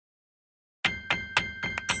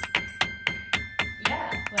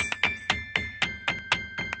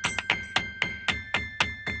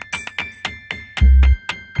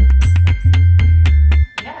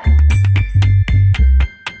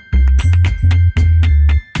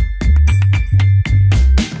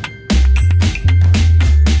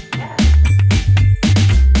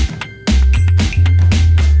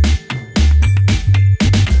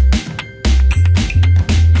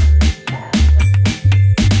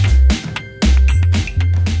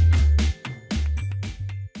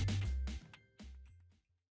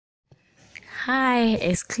Hi,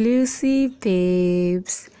 exclusive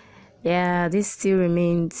babes. Yeah, this still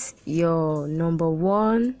remains your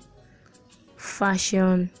 #1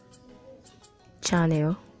 fashion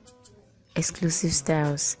channel, Exclusive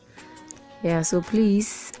Styles. Yeah, so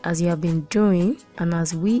please, as you have been doing and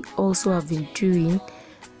as we also have been doing,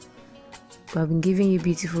 we have been giving you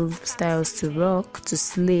beautiful styles to rock, to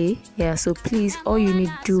slay. Yeah, so please, all you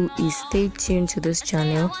need to do is stay tuned to this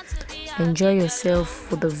channel. Enjoy yourself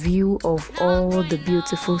for the view of all the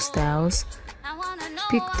beautiful styles.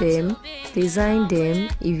 Pick them, design them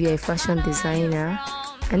if you're a fashion designer,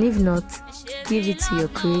 and if not, give it to your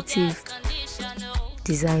creative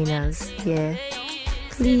designers. Yeah,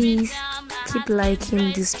 please keep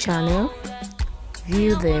liking this channel,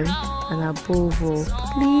 view them, and above all,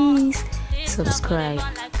 please subscribe.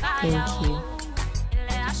 Thank you.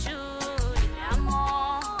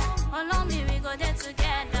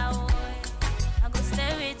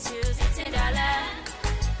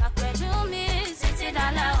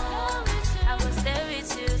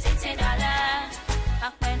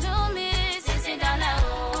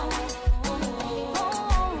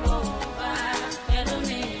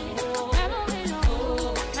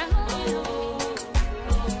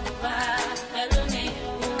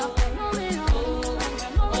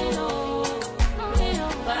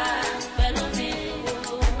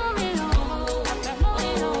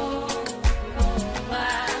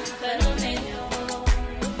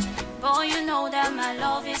 My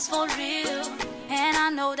love is for real, and I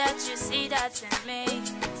know that you see that in me.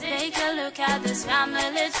 Take a look at this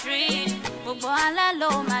family tree.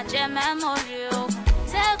 My gem memorial.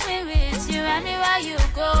 Take me with you anywhere you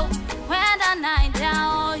go. When the night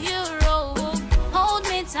down, you roll. Hold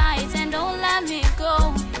me tight and don't let me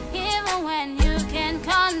go. Even when you can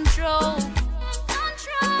control.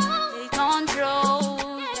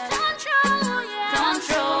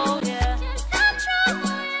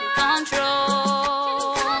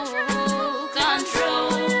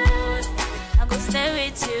 I go stay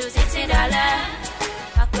with you, sitting down there.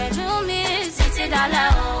 I can do me, sitting down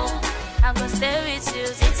there.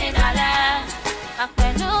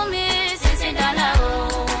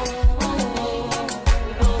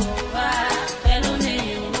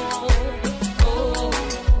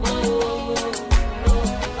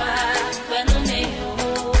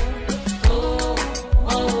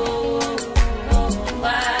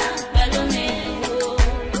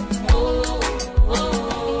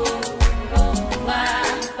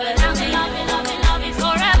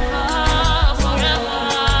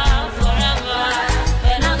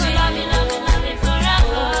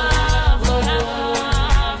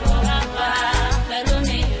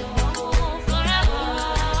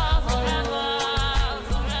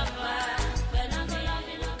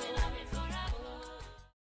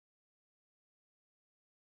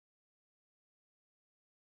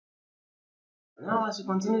 Now, as you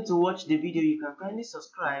continue to watch the video, you can kindly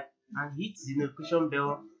subscribe and hit the notification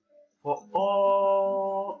bell for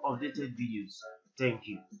all updated videos. Thank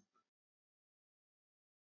you.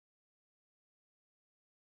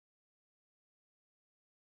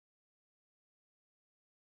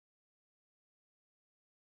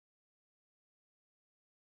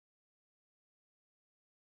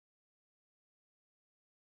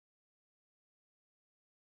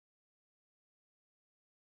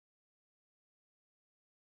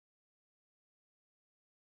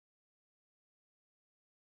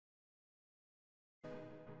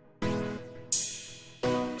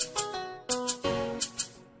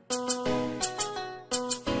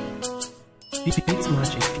 It's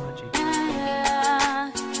magic.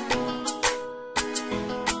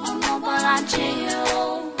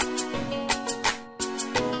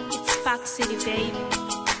 It's Park City, baby.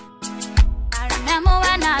 I remember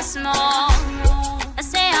when I was small. I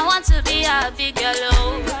say I want to be a big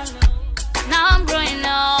girl. Now I'm growing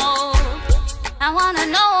up. I wanna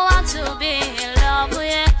know how to be in love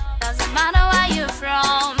with you. Doesn't matter where you're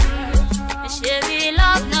from. It should be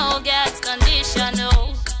love, no get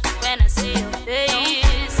conditional. When I see your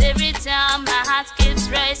face, every time my heart keeps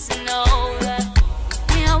racing over.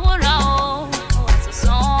 Yeah, what what's a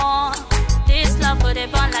song? This love would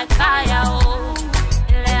have burn like fire. Oh,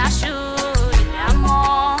 I shoot,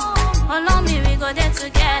 more. Hold on, me, we go there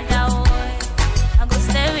together. Oh, I go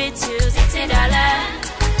stay with you, sitting down.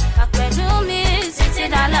 Back where do me,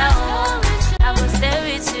 sitting down. I go stay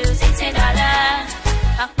with you, sitting down.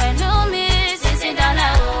 Back where do me, sitting down.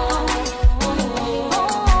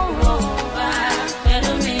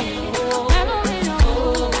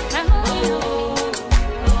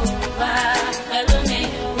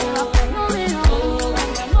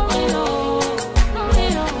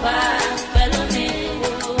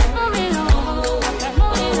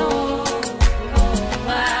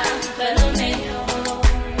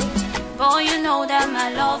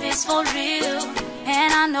 real,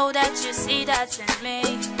 and I know that you see that in me.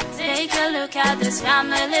 Take a look at this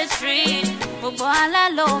family tree.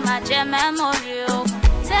 My memory.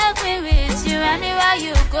 Take me with you anywhere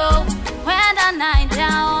you go. When the night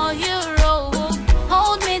down, you roll.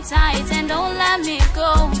 Hold me tight and don't let me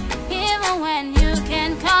go. Even when you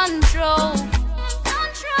can control.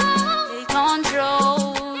 Take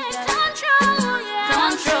control.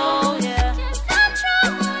 Control, yeah.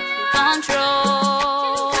 Control.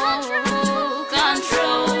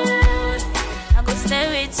 I go stay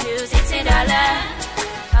with you, Titi Dala.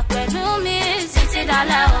 Akpelumi, Titi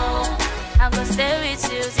Dala. I go stay with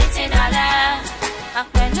you, Titi Dala.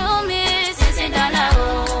 Akpelumi, Titi Dala.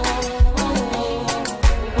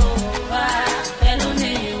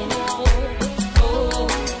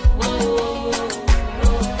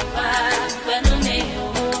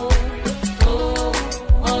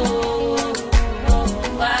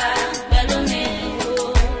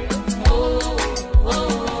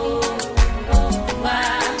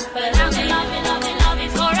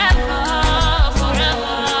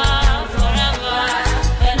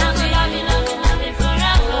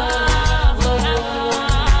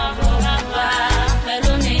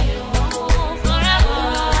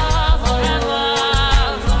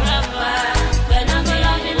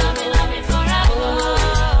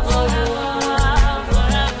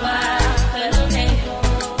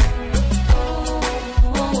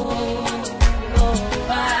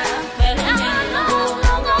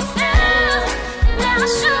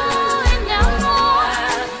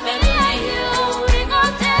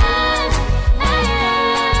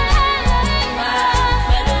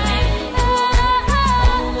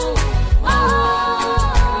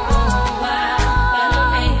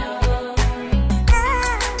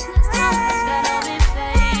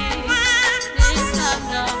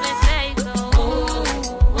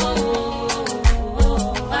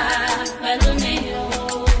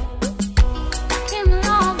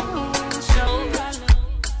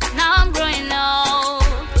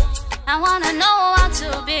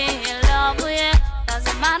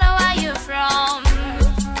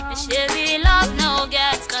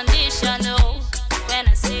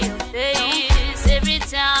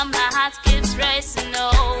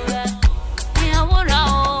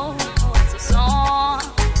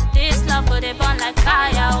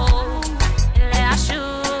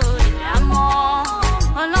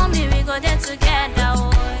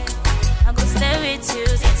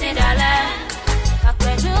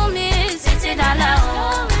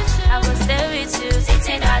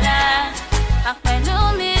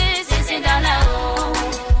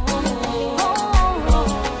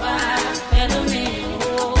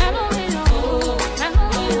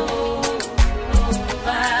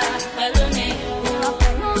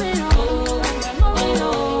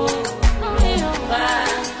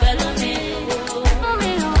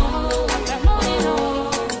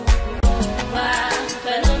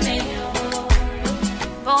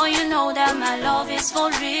 For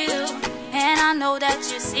real, and I know that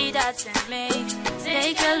you see that in me.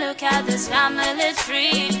 Take a look at this family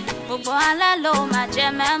tree.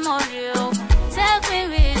 My memory. Take me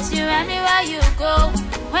with you anywhere you go.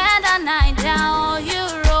 When the night down, you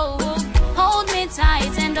roll. Hold me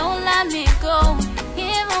tight and don't let me go.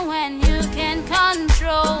 Even when you can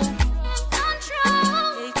control.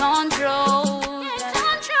 Take control.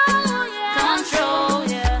 Control,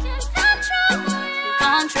 yeah.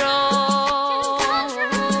 Control.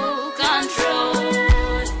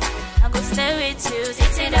 I go stay with you,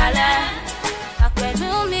 Titi Dala.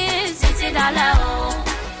 Akpelumi, Titi Dala.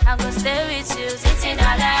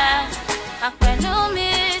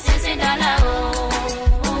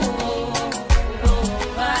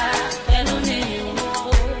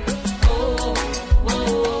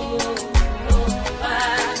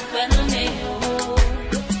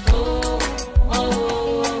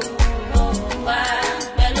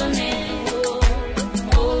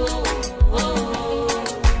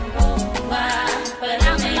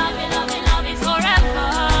 Forever.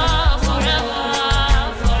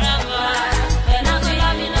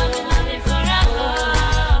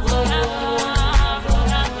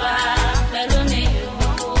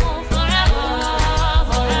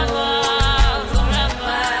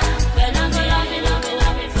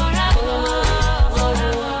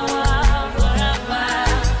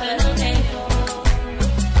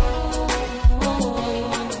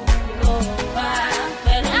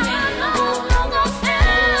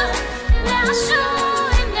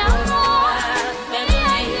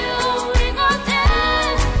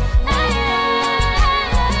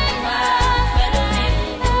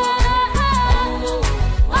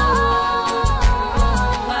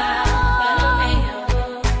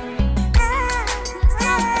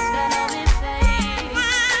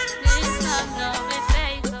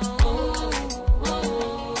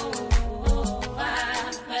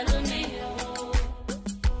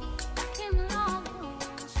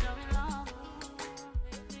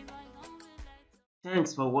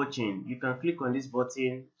 Thanks for watching. You can click on this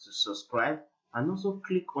button to subscribe and also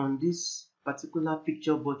click on this particular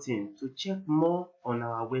picture button to check more on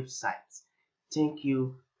our website. Thank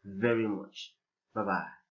you very much. Bye bye.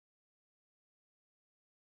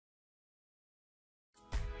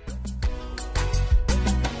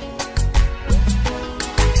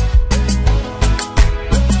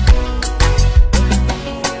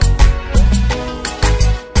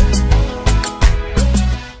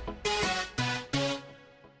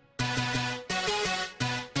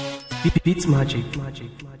 Beats Magic.